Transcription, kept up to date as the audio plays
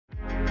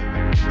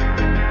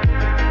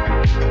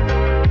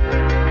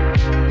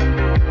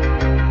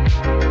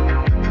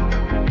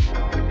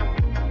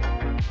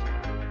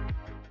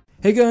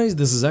Hey guys,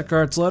 this is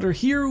EckhartsLadder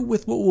here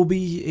with what will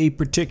be a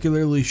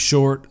particularly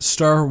short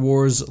Star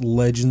Wars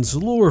Legends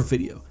lore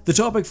video. The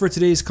topic for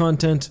today's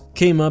content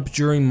came up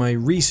during my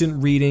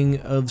recent reading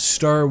of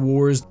Star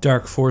Wars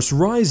Dark Force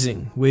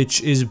Rising,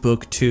 which is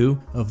book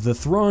 2 of the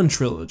Thrawn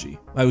trilogy.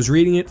 I was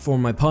reading it for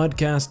my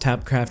podcast,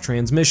 Tapcaf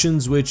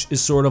Transmissions, which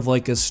is sort of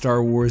like a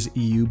Star Wars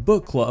EU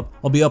book club.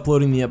 I'll be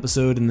uploading the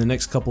episode in the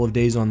next couple of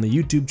days on the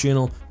YouTube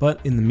channel,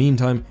 but in the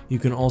meantime, you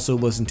can also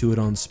listen to it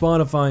on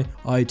Spotify,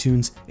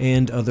 iTunes,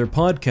 and other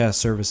podcast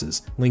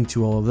services. Link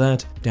to all of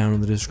that down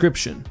in the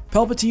description.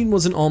 Palpatine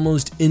was an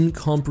almost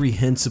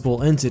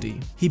incomprehensible entity.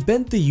 He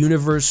bent the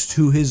universe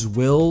to his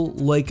will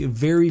like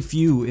very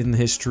few in the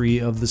history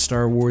of the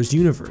Star Wars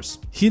universe.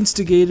 He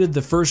instigated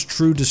the first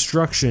true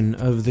destruction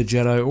of the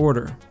Jedi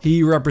Order.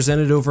 He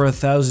represented over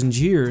 1,000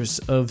 years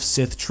of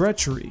Sith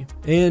treachery,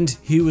 and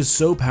he was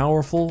so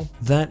powerful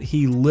that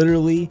he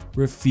literally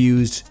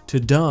refused to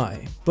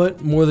die.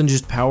 But more than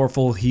just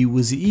powerful, he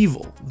was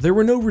evil. There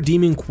were no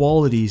redeeming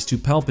qualities to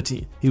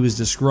Palpatine. He was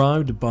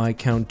described by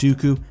Count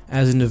Dooku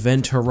as an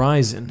event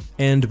horizon,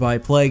 and by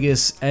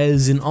Plagueis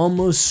as an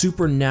almost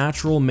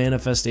supernatural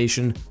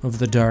manifestation of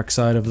the dark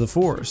side of the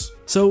Force.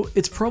 So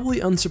it's probably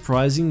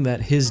unsurprising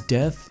that his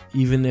death,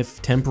 even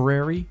if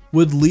temporary,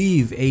 would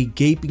leave a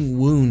gaping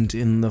wound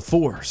in the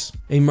Force,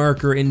 a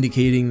marker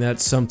indicating that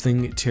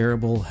something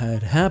terrible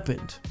had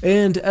happened.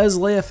 And as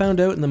Leia found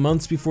out in the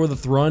months before the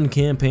Thrawn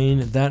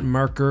campaign, that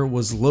marker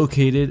was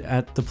located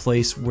at the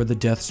place where the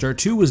Death Star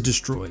 2 was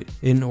destroyed,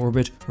 in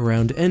orbit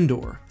around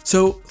Endor.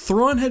 So,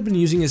 Thrawn had been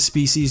using a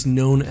species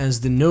known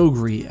as the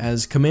Noghri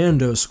as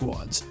commando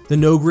squads. The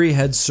Noghri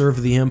had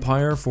served the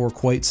Empire for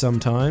quite some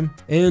time,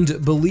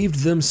 and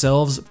believed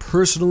themselves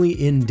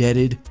personally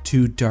indebted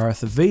to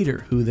Darth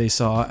Vader, who they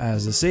saw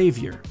as a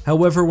savior.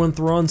 However, when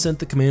Thrawn sent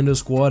the commando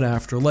squad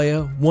after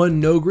Leia,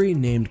 one Noghri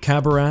named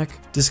Kabarak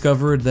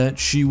discovered that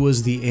she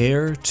was the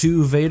heir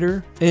to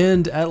Vader,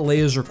 and at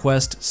Leia's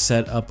request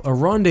set up a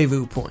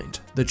rendezvous point.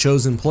 The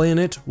chosen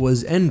planet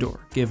was Endor,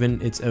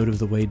 given its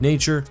out-of-the-way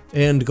nature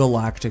and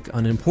galactic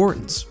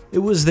unimportance. It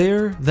was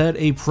there that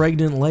a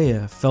pregnant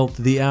Leia felt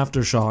the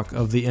aftershock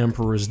of the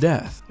Emperor's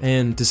death,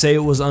 and to say it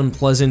was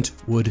unpleasant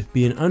would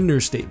be an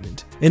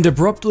understatement. And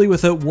abruptly,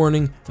 without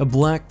warning, a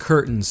black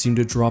curtain seemed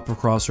to drop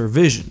across her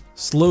vision.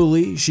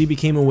 Slowly, she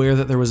became aware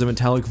that there was a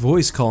metallic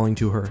voice calling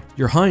to her.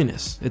 "Your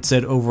Highness," it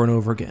said over and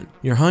over again.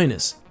 "Your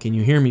Highness, can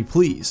you hear me,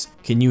 please?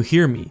 Can you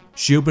hear me?"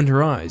 She opened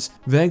her eyes,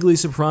 vaguely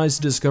surprised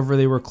to discover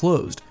they were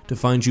closed, to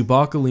find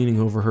Chewbacca leaning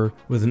over her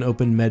with an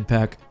open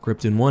medpack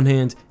gripped in one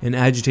hand and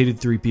agitated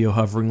 3PO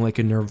hovering like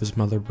a nervous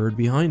mother bird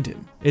behind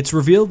him. It's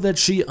revealed that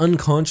she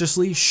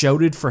unconsciously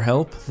shouted for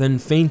help, then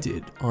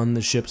fainted on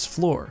the ship's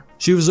floor.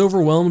 She was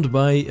overwhelmed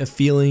by a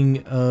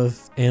feeling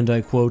of, and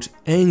I quote,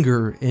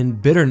 anger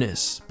and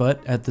bitterness,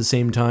 but at the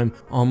same time,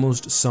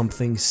 almost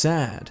something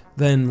sad.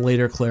 Then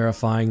later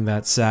clarifying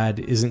that sad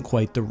isn't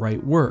quite the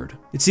right word.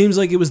 It seems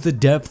like it was the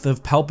depth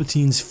of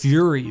Palpatine's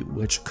fury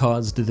which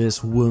caused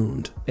this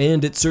wound,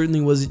 and it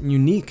certainly wasn't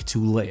unique to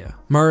Leia.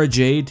 Mara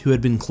Jade, who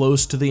had been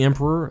close to the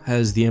Emperor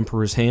as the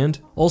Emperor's hand,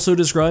 also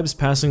describes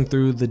passing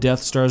through the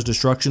Death Star's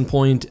destruction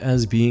point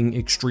as being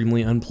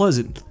extremely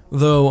unpleasant,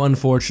 though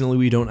unfortunately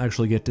we don't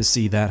actually get to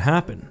see that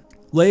happen.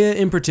 Leia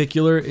in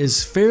particular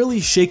is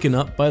fairly shaken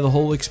up by the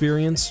whole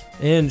experience,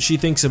 and she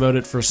thinks about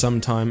it for some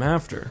time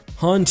after.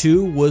 Han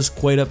too was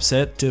quite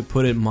upset, to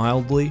put it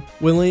mildly,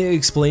 when Leia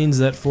explains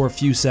that for a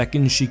few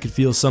seconds she could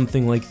feel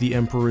something like the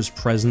Emperor's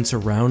presence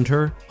around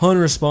her. Han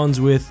responds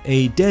with,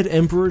 "A dead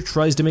Emperor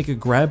tries to make a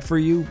grab for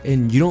you,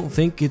 and you don't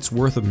think it's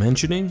worth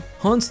mentioning?"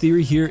 Han's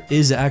theory here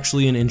is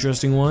actually an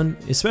interesting one,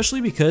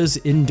 especially because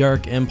in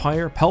Dark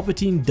Empire,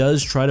 Palpatine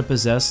does try to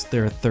possess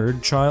their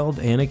third child,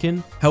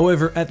 Anakin.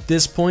 However, at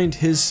this point,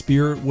 his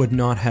spirit would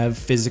not have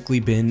physically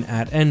been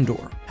at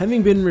Endor,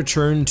 having been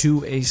returned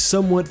to a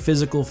somewhat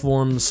physical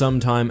form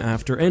sometime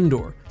after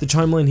Endor. The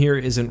timeline here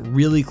isn't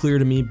really clear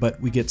to me,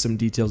 but we get some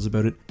details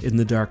about it in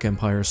the Dark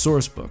Empire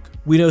sourcebook.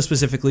 We know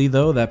specifically,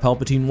 though, that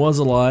Palpatine was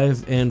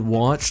alive and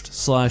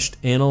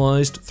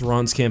watched/analyzed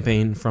Thrawn's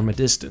campaign from a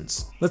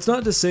distance. That's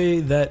not to say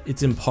that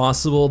it's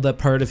impossible that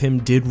part of him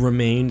did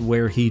remain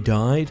where he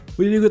died.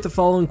 We do get the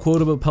following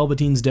quote about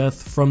Palpatine's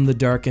death from the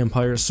Dark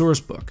Empire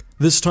sourcebook.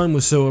 "This time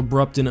was so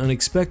abrupt and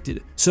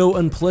unexpected, so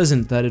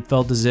unpleasant that it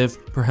felt as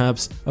if,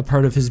 perhaps, a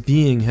part of his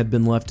being had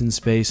been left in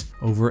space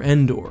over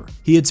Endor.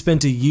 He had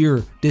spent a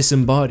year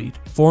disembodied,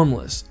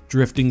 formless,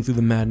 drifting through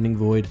the maddening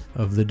void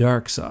of the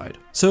dark side."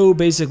 So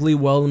basically,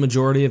 while the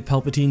majority of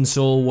Palpatine's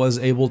soul was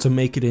able to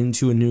make it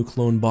into a new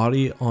clone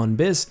body on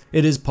Biss,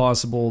 it is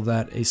possible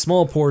that a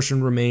small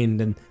portion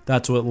remained, and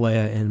that's what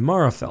Leia and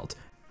Mara felt.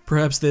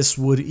 Perhaps this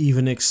would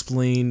even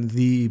explain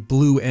the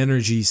blue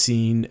energy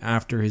seen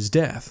after his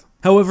death.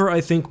 However, I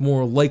think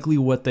more likely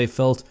what they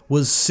felt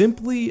was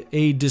simply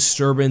a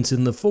disturbance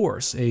in the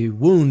Force, a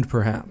wound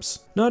perhaps.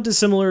 not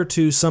dissimilar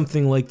to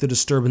something like the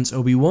disturbance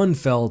Obi-Wan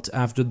felt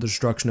after the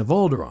destruction of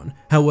Alderaan.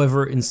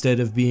 However, instead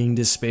of being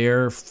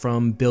despair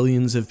from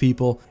billions of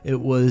people, it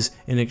was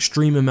an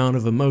extreme amount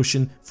of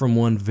emotion from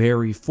one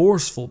very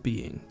forceful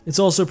being. It's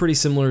also pretty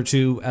similar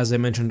to, as I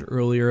mentioned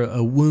earlier,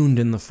 a wound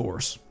in the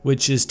Force,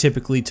 which is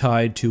typically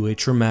tied to a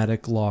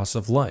traumatic loss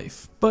of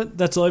life. But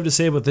that's all I have to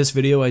say about this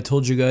video. I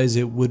told you guys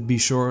it would be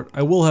short.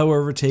 I will,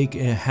 however, take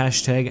a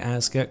hashtag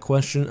AskEck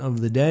question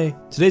of the day.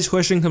 Today's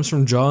question comes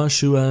from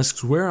Josh, who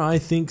asks where I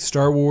think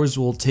Star Wars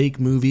will take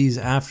movies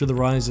after the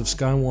rise of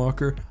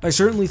Skywalker. I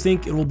certainly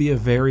think it will be a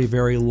very,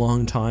 very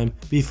long time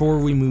before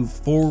we move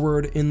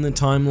forward in the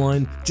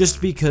timeline,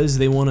 just because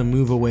they want to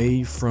move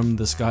away from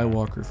the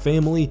Skywalker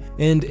family,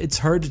 and it's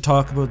hard to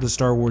talk about the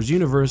Star Wars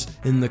universe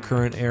in the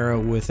current era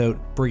without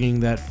bringing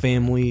that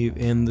family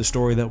and the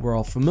story that we're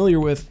all familiar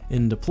with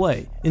into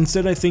play.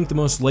 Instead, I think the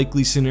most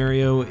likely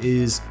scenario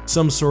is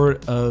some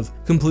sort of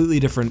completely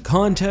different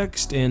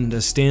context and a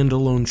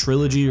standalone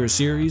trilogy or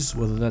series,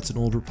 whether that's an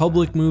Old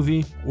Republic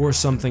movie or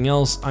something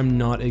else. I'm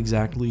not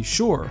exactly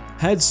sure.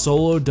 Had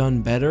Solo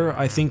done better,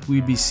 I think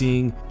we'd be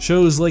seeing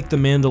shows like The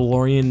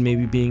Mandalorian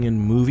maybe being in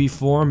movie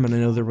form, and I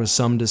know there was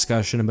some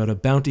discussion about a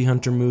bounty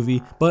hunter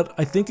movie, but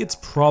I think it's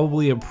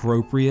probably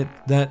appropriate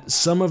that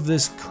some of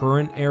this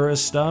current era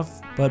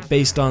stuff, but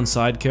based on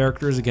side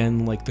characters,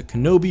 again like the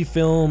Kenobi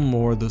film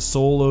or the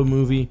Solo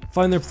movie,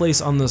 find their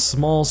place on the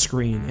small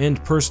screen.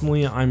 And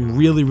personally, I'm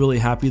really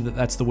happy that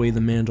that's the way The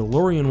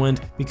Mandalorian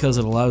went, because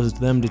it allows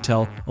them to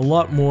tell a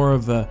lot more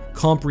of a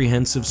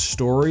comprehensive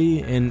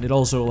story, and it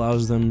also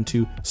allows them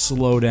to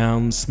slow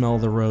down, smell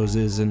the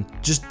roses, and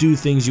just do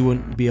things you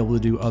wouldn't be able to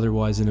do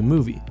otherwise in a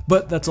movie.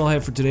 But that's all I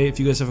have for today. If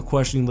you guys have a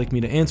question you'd like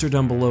me to answer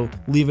down below,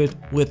 leave it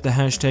with the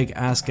hashtag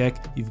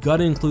AskEck. You've got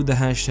to include the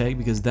hashtag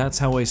because that's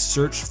how I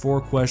search for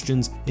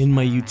questions in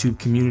my YouTube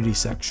community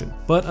section.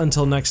 But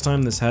until next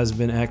time, this has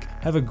been Eck.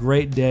 Have a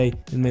great day,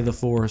 and may the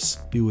Force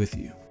be with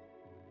you.